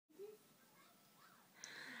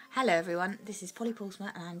Hello everyone, this is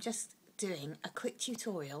Paulusma and I'm just doing a quick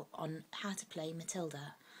tutorial on how to play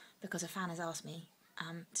Matilda because a fan has asked me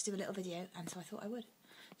to do a little video, and so I thought I would.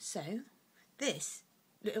 So this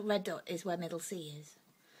little red dot is where middle C is,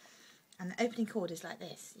 and the opening chord is like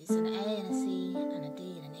this. It's an A and a C and a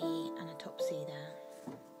D and an E and a top C there.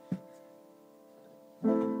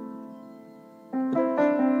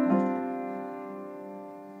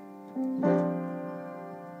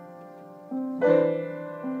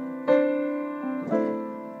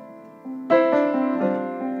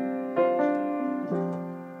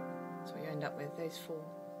 Up with those four.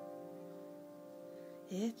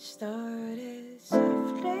 It started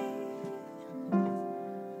softly.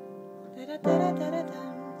 Da, da, da, da, da, da.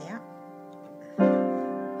 Yeah.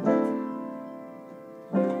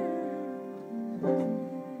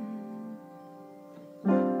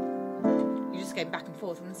 You're just going back and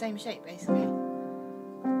forth on the same shape, basically.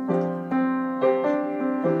 And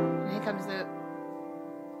here comes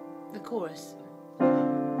the chorus.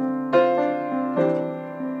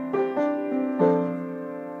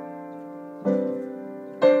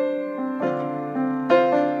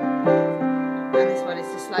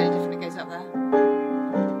 Slightly different, it goes up there.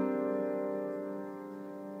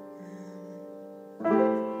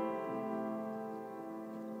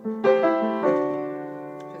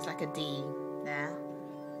 So it's like a D there.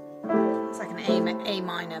 It's like an A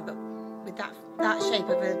minor, but with that shape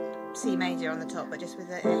of a C major on the top, but just with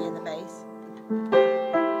the A in the bass.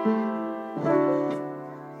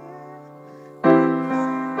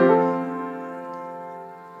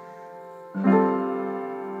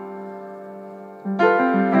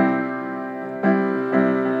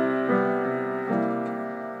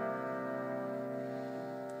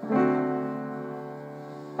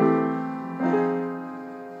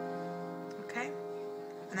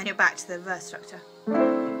 And then you're back to the verse structure.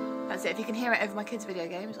 That's it. If you can hear it over my kids' video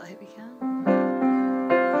games, I hope you can.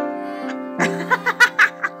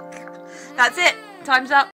 That's it. Time's up.